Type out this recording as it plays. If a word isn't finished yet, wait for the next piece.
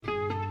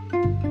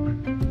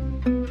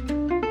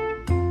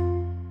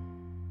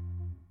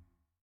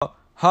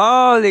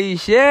Holy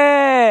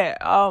shit!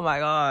 Oh my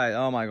god!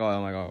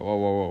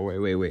 Whoa!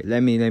 Wait!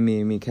 Let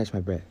me catch my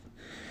breath.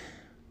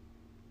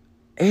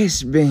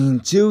 It's been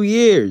 2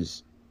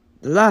 years.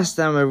 The last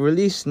time I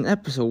released an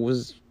episode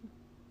was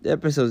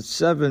episode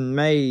 7,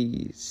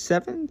 May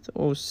 7th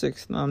or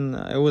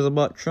 6th. It was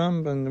about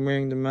Trump and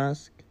wearing the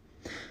mask.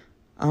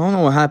 I don't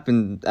know what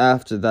happened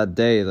after that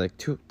day.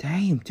 2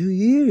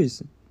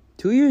 years.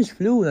 2 years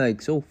flew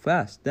so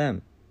fast.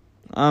 Damn.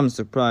 I'm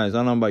surprised. I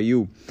don't know about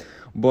you.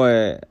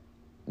 But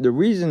the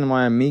reason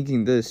why I'm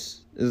making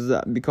this is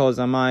that because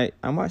I might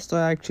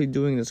start actually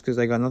doing this because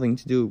I got nothing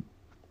to do.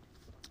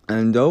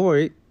 And don't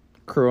worry,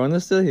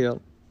 Corona's still here.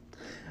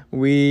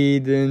 We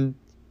didn't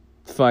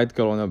fight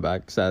Corona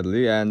back,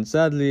 sadly. And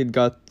sadly, it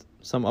got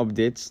some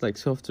updates, like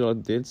software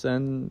updates.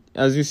 And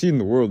as you see in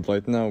the world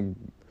right now,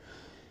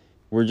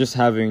 we're just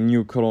having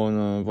new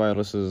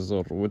coronaviruses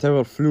or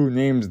whatever flu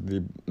names,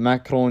 the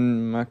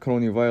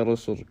Macroni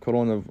virus or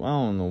corona. I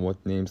don't know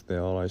what names they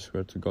are, I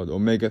swear to God.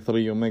 Omega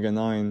 3, Omega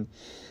 9.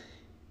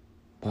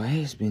 But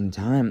it's been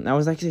time. I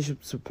was actually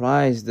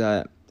surprised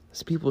that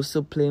people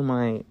still play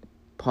my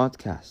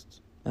podcast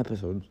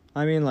episodes.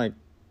 I mean,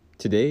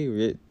 today,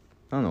 I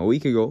don't know, a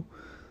week ago,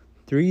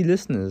 3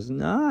 listeners.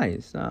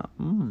 Nice.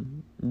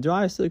 Do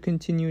I still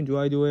continue? Do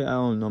I do it? I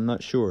don't know. I'm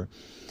not sure.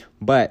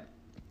 But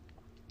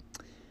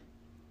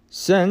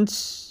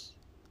since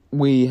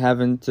we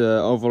haven't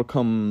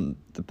overcome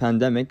the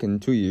pandemic in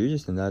 2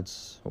 years, and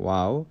that's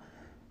wow,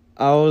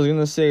 I was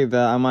gonna say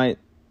that I might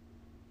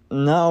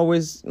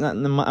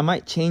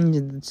change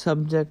the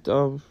subject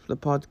of the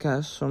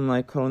podcast from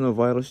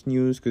coronavirus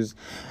news, because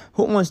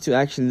who wants to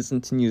actually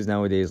listen to news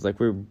nowadays?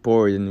 We're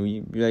bored and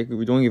we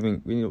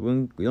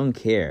don't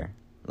care.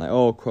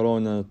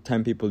 Corona,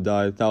 10 people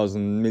died,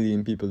 1,000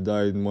 million people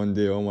died in one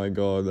day. Oh my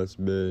god, that's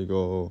big.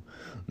 Oh,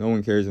 no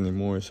one cares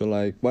anymore. So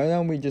why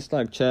don't we just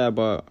chat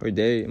about our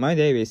day, my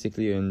day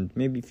basically, and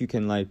maybe if you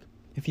can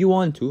if you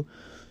want to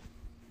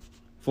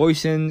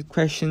voice in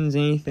questions,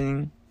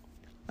 anything,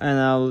 and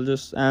I'll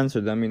just answer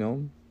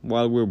them,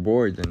 while we're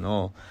bored and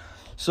all.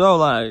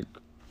 So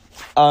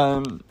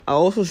I'll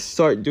also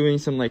start doing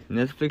some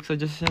Netflix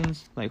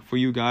suggestions, for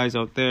you guys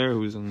out there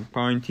who's in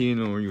quarantine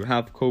or you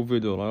have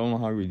COVID, or I don't know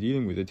how you're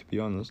dealing with it, to be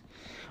honest.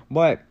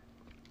 But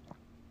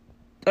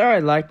there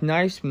are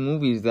nice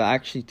movies that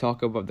actually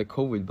talk about the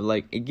COVID,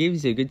 but it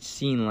gives you a good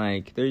scene.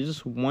 There's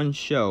just one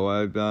show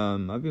I've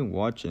been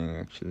watching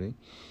actually.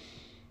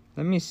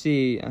 Let me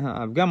see.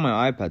 I've got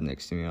my iPad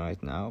next to me right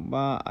now,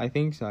 but I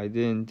think so I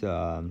didn't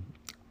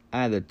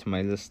add it to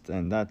my list,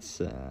 and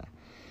that's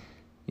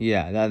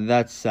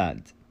that's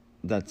sad.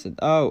 That's it.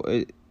 Oh,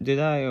 did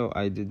I? Oh,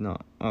 I did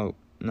not. Oh,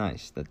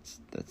 nice. That's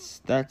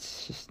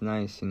just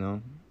nice,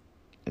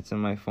 It's on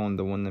my phone,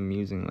 the one I'm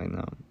using right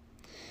now.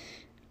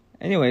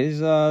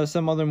 Anyways,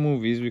 some other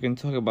movies we can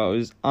talk about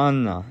is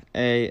Anna.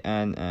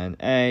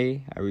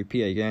 A-N-N-A. I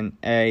repeat again,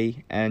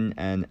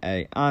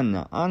 A-N-N-A.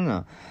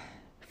 Anna.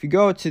 If you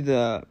go to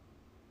the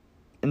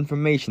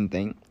information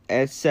thing,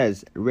 it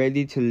says,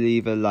 ready to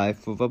live a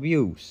life of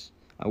abuse.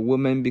 A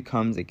woman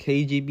becomes a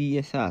KGB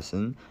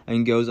assassin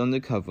and goes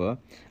undercover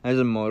as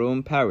a model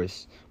in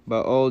Paris,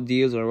 but all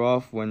deals are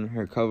off when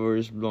her cover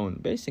is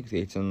blown. Basically,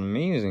 it's an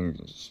amazing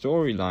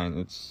storyline.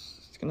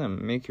 It's gonna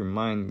make your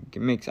mind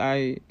mix.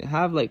 I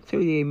have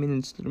 38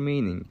 minutes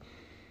remaining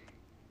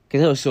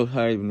because I was so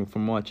tired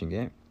from watching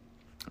it.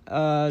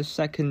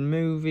 Second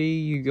movie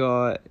you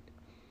got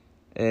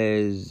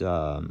is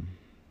I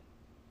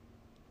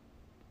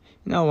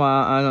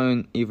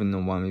don't even know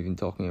what I'm even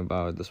talking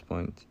about at this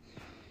point.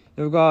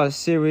 You've got a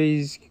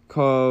series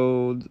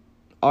called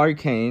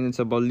Arcane. It's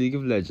about League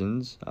of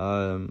Legends.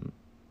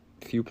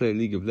 If you play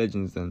League of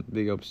Legends, then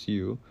big ups to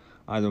you.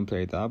 I don't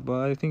play that,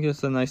 but I think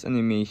it's a nice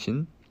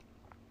animation.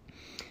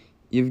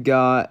 You've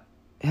got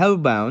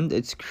Hellbound.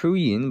 It's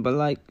Korean, but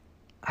I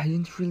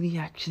didn't really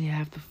actually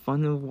have the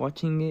fun of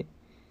watching it.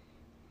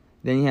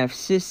 Then you have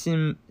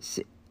Sisyphus.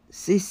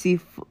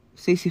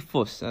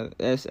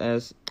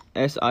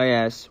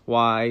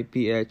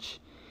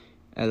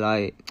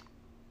 SSSYPHLI.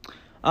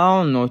 I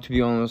don't know, to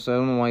be honest. I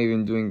don't know why I'm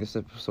even doing this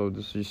episode.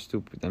 This is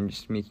stupid. I'm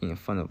just making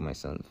fun of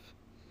myself.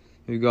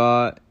 You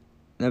got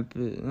I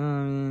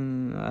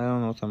don't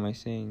know what am I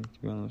saying, to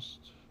be honest.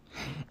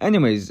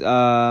 Anyways,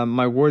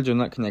 my words are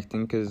not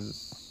connecting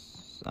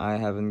because I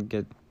haven't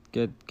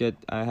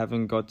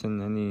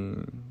gotten any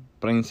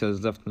brain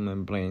cells left in my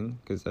brain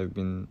because I've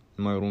been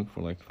in my room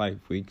for 5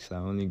 weeks. I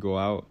only go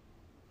out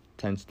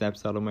 10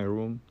 steps out of my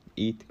room,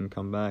 eat and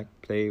come back,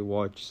 play,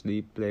 watch,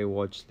 sleep, play,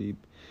 watch, sleep.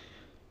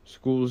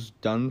 School's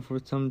done for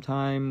some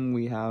time.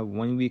 We have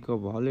 1 week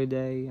of a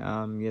holiday.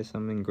 Yes,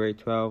 I'm in grade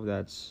 12.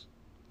 That's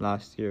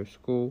last year of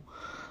school.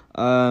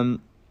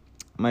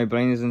 My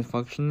brain isn't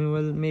functioning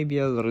well.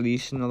 Maybe I'll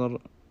release another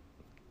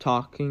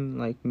talking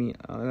me.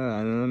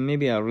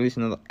 Maybe I'll release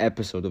another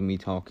episode of me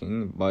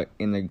talking, but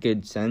in a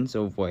good sense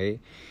of way.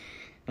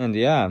 And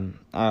yeah,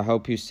 I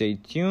hope you stay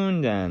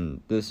tuned.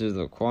 And this is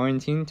the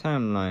quarantine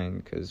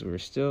timeline because we're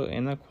still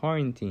in a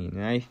quarantine.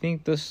 And I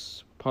think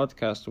this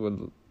podcast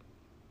will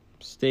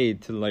stay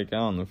till like, I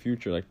don't know,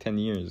 future like 10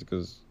 years,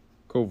 because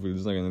COVID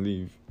is not gonna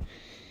leave.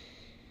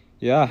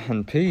 Yeah,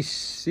 and peace.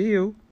 See you.